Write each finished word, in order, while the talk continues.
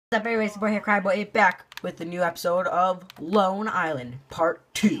What's up, everybody? It's your boy here, Cryboy, back with the new episode of Lone Island Part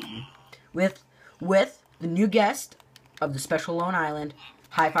 2 with the new guest of the special Lone Island,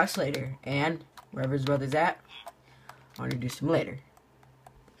 High Five Slater, and wherever his brother's at, I'll introduce him later.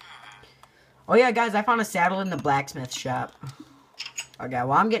 Oh yeah, guys, I found a saddle in the blacksmith shop. Okay,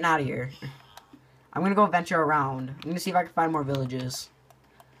 well, I'm getting out of here. I'm gonna go venture around. I'm gonna see if I can find more villages.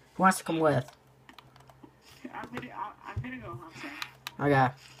 Who wants to come with? I'm gonna go hunting. Okay.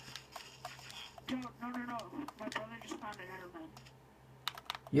 No. My brother just found an Enderman.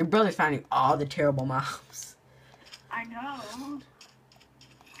 Your brother's finding all the terrible mobs. I know.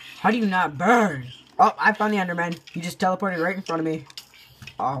 How do you not burn? Oh, I found the Enderman. He just teleported right in front of me.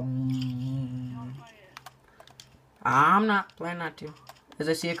 I'm not planning not to. As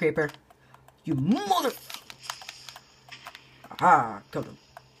I see a creeper. You mother... Aha, killed him.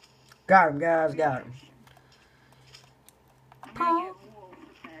 Got him, guys, got him.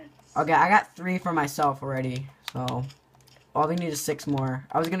 Okay, I got 3 for myself already, so all we need is 6 more.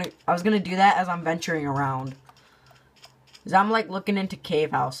 I was gonna do that as I'm venturing around. Cause I'm like looking into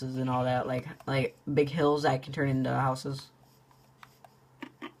cave houses and all that, like big hills that I can turn into houses.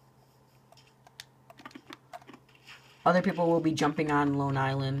 Other people will be jumping on Lone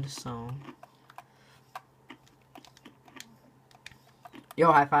Island, so.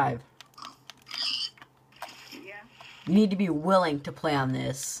 Yo, high five. Yeah. You need to be willing to play on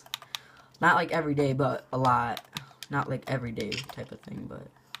this. Not like every day, but a lot. Not like every day type of thing, but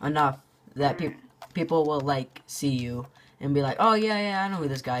enough that people will like see you and be like, oh yeah, I know who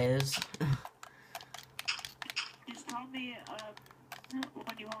this guy is. Just tell me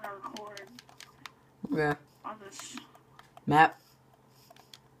when you want to record. Okay. On this Map.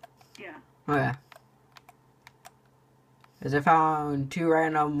 Yeah. Okay. As I found 2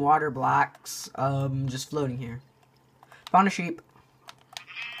 random water blocks, just floating here. Found a sheep.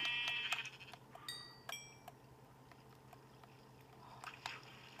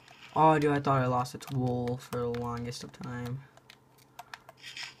 Oh, dude, I thought I lost its wool for the longest of time.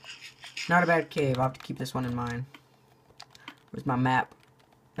 Not a bad cave. I'll have to keep this one in mind. Where's my map?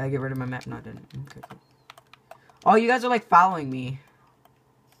 Did I get rid of my map? No, I didn't. Okay, cool. Oh, you guys are, like, following me.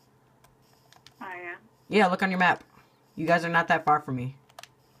 I am. Yeah, look on your map. You guys are not that far from me.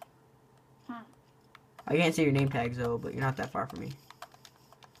 Huh. I can't see your name tags, though, but you're not that far from me.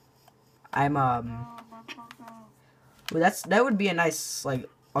 I'm, No. well, that would be a nice, like...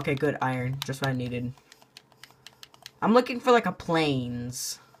 Okay, good, iron. Just what I needed. I'm looking for, like, a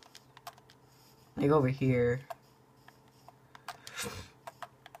plains. Like, over here.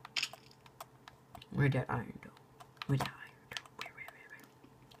 Where'd that iron go? Where'd that iron go? Where?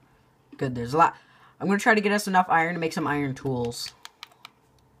 Good, there's a lot. I'm gonna try to get us enough iron to make some iron tools.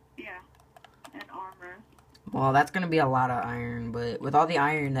 Yeah. And armor. Well, that's gonna be a lot of iron, but with all the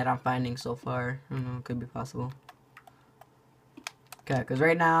iron that I'm finding so far, I don't know, it could be possible. Okay, because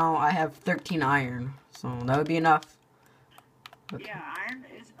right now I have 13 iron, so that would be enough. Okay. Yeah, iron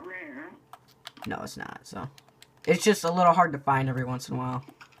is rare. No, it's not, so. It's just a little hard to find every once in a while.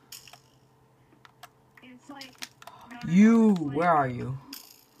 It's like... You, it's like, where are you?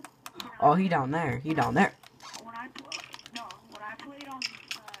 Oh, he down there. He down there. When I played on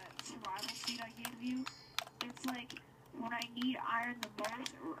survival seed I gave you, it's like when I need iron the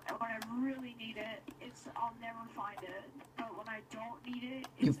most, or when I really need it, I'll never find it. But when I don't need it,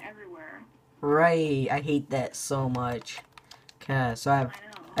 it's everywhere. Right, I hate that so much. Okay, so I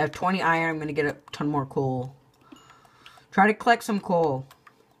have 20 iron. I'm gonna get a ton more coal. Try to collect some coal.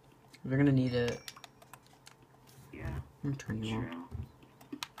 We're gonna need it. Yeah. I'm gonna turn you on.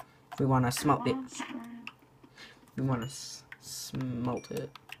 If we want to smelt it. We want to smelt it.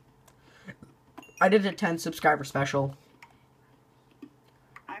 I did a 10 subscriber special.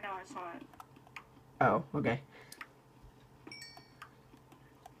 I know, I saw it. Oh, okay.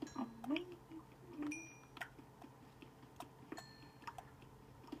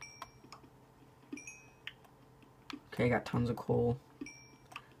 Okay, I got tons of coal.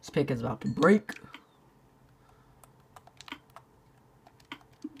 This pick is about to break.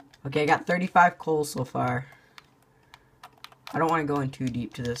 Okay, I got 35 coal so far. I don't want to go in too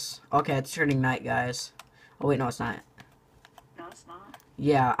deep to this. Okay, it's turning night, guys. Oh wait, no, it's not. No, it's not.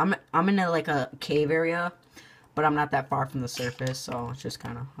 Yeah, I'm in like a cave area, but I'm not that far from the surface, so it's just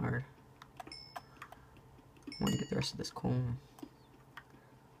kind of hard. I want to get the rest of this coal.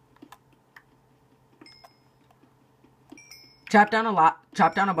 Chop down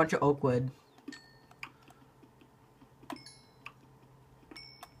a bunch of oak wood.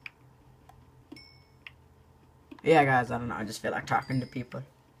 Yeah, guys, I don't know. I just feel like talking to people.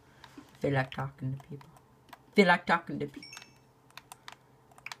 Feel like talking to people.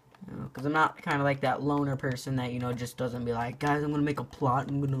 Because I'm not kind of like that loner person that, you know, just doesn't be like, guys, I'm going to make a plot.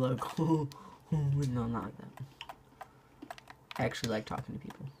 I'm going to like, no, not like that. I actually like talking to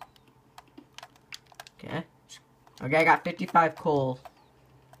people. Okay. Okay, I got 55 coal.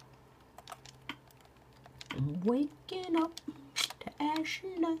 I'm waking up to ash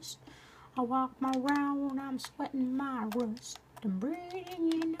and dust. I walk my round, I'm sweating my rust. I'm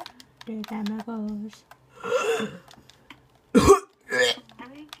breathing in the chemicals.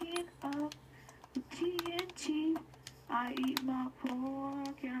 Waking up with TNT. I eat my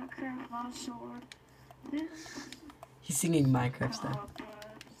pork and I craft my sword. This He's singing Minecraft stuff.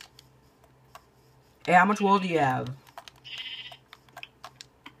 Hey, how much wool do you have?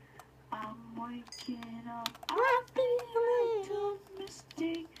 I'm waking up. I think I made a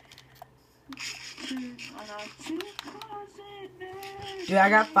mistake. Dude, I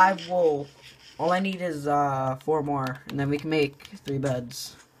got 5 wool. All I need is 4 more, and then we can make 3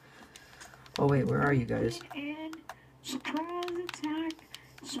 beds. Oh wait, where are you guys? Surprise attack.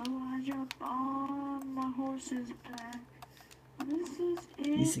 So I jump on my horse's back. This is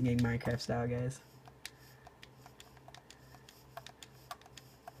it. He's singing Minecraft style, guys.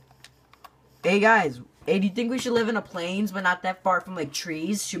 Hey guys, hey, do you think we should live in a plains but not that far from like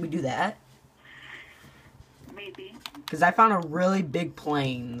trees? Should we do that? Maybe. Because I found a really big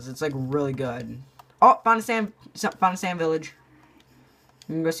plains. It's like really good. Oh, found a sand village.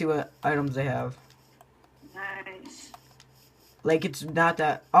 You can go see what items they have. Nice. Like it's not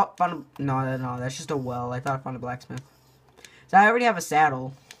that. Oh, found a, no, that's just a well. I thought I found a blacksmith. So I already have a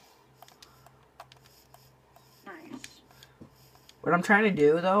saddle. Nice. What I'm trying to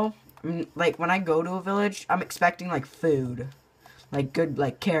do though, like when I go to a village, I'm expecting like food, like good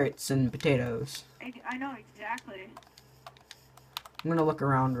like carrots and potatoes. I know exactly. I'm gonna look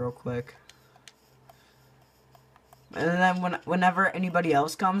around real quick. And then whenever anybody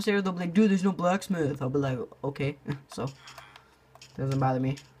else comes here, they'll be like, dude, there's no blacksmith. I'll be like, okay. So, doesn't bother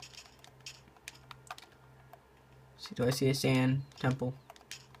me. See, do I see a sand temple?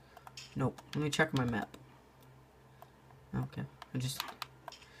 Nope. Let me check my map. Okay. I just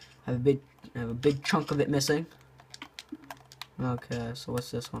have a big chunk of it missing. Okay, so what's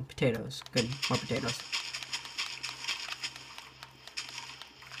this one? Potatoes. Good. More potatoes.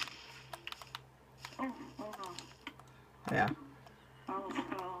 Oh no. Yeah. Oh.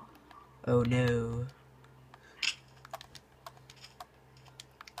 Oh no.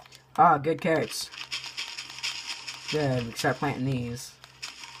 Ah, good carrots. Good, we can start planting these.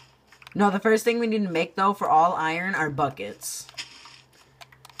 No, the first thing we need to make though for all iron are buckets.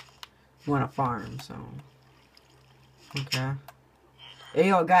 We want to farm, so. Okay. Hey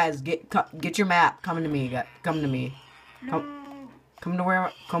yo guys, get your map. Come to me. Come to me. No. Come to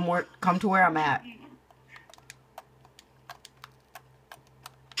where I'm at.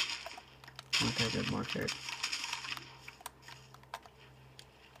 Okay, good, more carrots.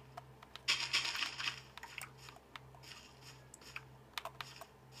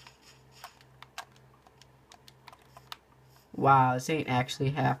 Wow, this ain't actually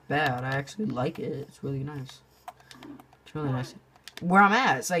half bad. I actually like it. It's really nice. It's really nice. Where I'm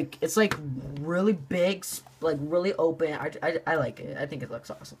at, it's like really big, like really open. I like it. I think it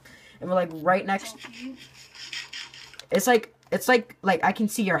looks awesome. And we're like right next. It's like I can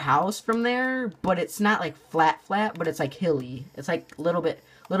see your house from there, but it's not like flat, but it's like hilly. It's like little bit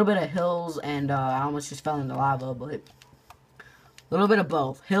of hills, and I almost just fell into lava, but a little bit of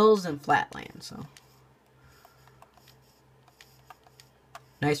both hills and flatland. So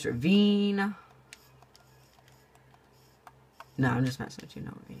nice ravine. No, I'm just messing with you.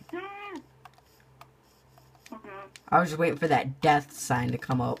 No ravine. I was just waiting for that death sign to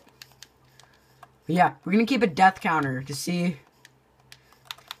come up. But yeah, we're gonna keep a death counter to see.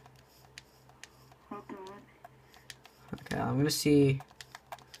 Okay, I'm gonna see.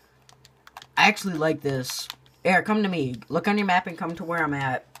 I actually like this. Here, come to me. Look on your map and come to where I'm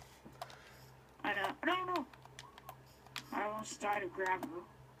at. I know. No. I almost died of gravel.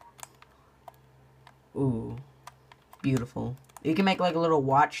 Ooh, beautiful. You can make like a little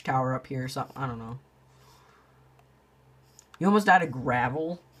watchtower up here or something. I don't know. You almost died of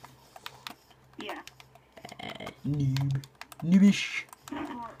gravel? Yeah. Noob. Noobish.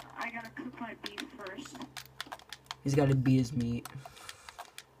 I gotta cook my beef first. He's gotta beat his meat.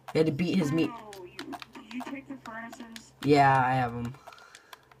 He had to beat his meat. Did you take the furnaces? Yeah, I have them.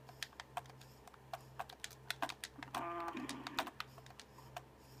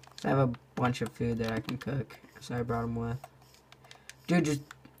 So I have a bunch of food that I can cook. So I brought them with. Dude, just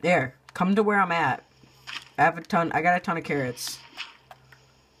there. Come to where I'm at. I got a ton of carrots.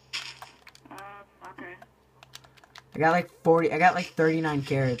 Okay. I got like 39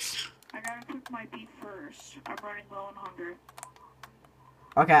 carrots. my beef first. I'm running low on hunger.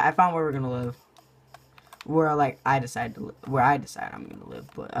 Okay, I found where we're gonna live. Where like where I decide I'm gonna live,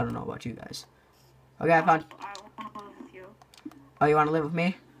 but I don't know about you guys. Okay, I found. I want to live with you. Oh, you want to live with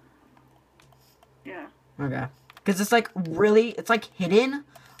me? Yeah. Okay. Because it's like really, it's like hidden,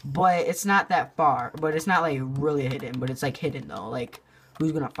 but it's not that far. But it's not like really hidden, but it's like hidden though. Like,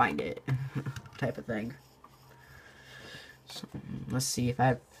 who's gonna find it? Type of thing. So, let's see. If I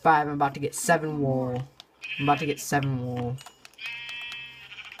have 5, I'm about to get 7 wool. I'm about to get 7 wool.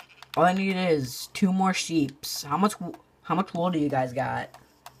 All I need is 2 more sheeps. How much wool do you guys got?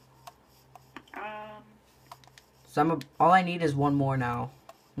 So all I need is 1 more now.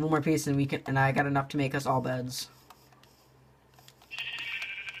 1 more piece and I got enough to make us all beds.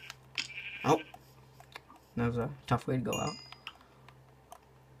 Oh. That was a tough way to go out.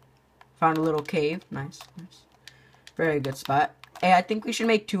 Found a little cave. Nice, nice. Very good spot. Hey, I think we should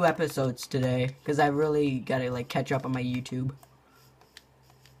make 2 episodes today, because I really gotta like catch up on my YouTube.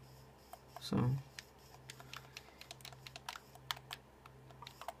 So.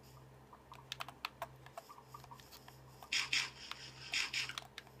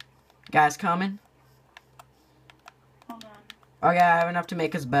 Guys coming? Hold on. Okay, I have enough to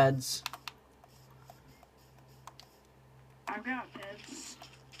make us beds. I've got beds.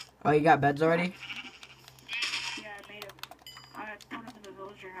 Oh, you got beds already? Yeah, I made them. I put them in the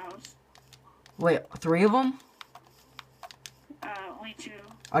villager house. Wait, 3 of them? Only 2.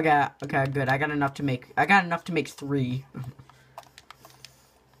 Okay, okay, good. I got enough to make 3.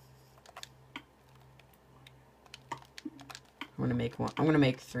 I'm gonna make 1. I'm gonna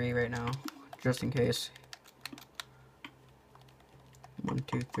make 3 right now, just in case. 1,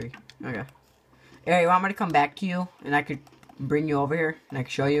 2, 3. Okay. Hey, you want me to come back to you, and I could bring you over here, and I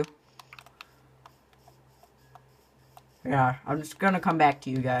could show you? Yeah, I'm just gonna come back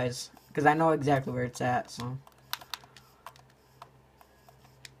to you guys, because I know exactly where it's at, so.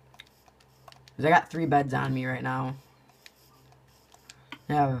 Because I got 3 beds on me right now.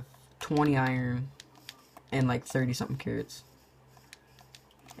 I have 20 iron, and like 30-something carrots.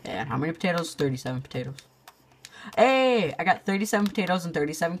 And how many potatoes? 37 potatoes. Hey! I got 37 potatoes and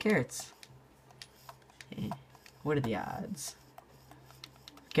 37 carrots. Hey, what are the odds?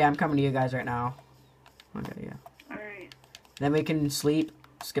 Okay, I'm coming to you guys right now. Okay, yeah. Alright. Then we can sleep,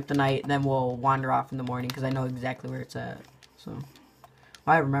 skip the night, and then we'll wander off in the morning because I know exactly where it's at. So, well,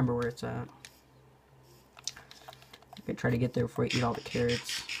 I remember where it's at. I could try to get there before I eat all the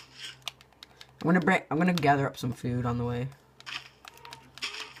carrots. I'm gonna gather up some food on the way.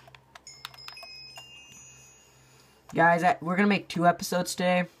 Guys, we're gonna make 2 episodes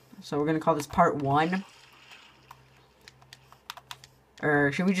today, so we're gonna call this part 1.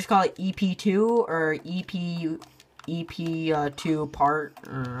 Or should we just call it ep2 or ep2 part?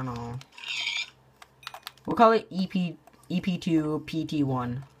 Or, I don't know. We'll call it ep2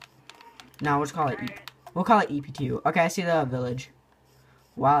 pt1. No, we'll call it ep2. Okay, I see the village.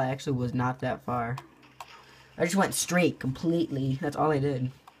 Wow, it actually was not that far. I just went straight completely. That's all I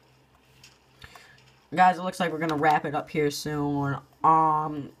did. Guys, it looks like we're gonna wrap it up here soon.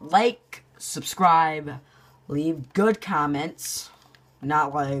 Like, subscribe, leave good comments.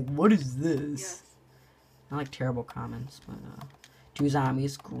 Not like, what is this? Yes. Not like terrible comments, but 2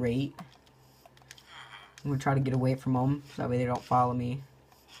 zombies, great. I'm gonna try to get away from them, so that way they don't follow me.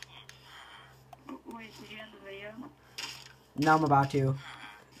 Wait, did you end the video? No, I'm about to.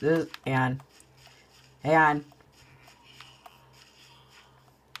 This is Ann. Hey, Ann.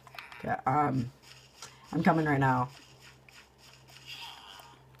 Okay, I'm coming right now.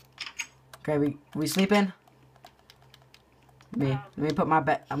 Okay, we sleeping? Let me put my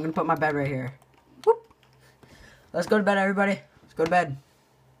bed. I'm gonna put my bed right here. Whoop. Let's go to bed, everybody. Let's go to bed.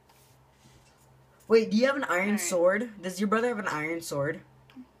 Wait, do you have an iron sword? Does your brother have an iron sword?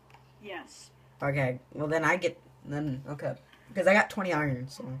 Yes. Okay, well then okay. Because I got 20 iron,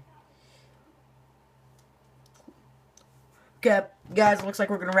 so. Okay, guys, it looks like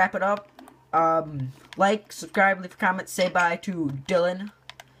we're gonna wrap it up. Like, subscribe, leave a comment, say bye to Dylan.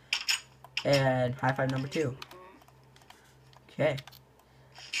 And high five number 2. Okay.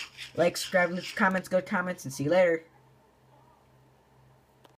 Like, subscribe, leave comments, good comments, and see you later.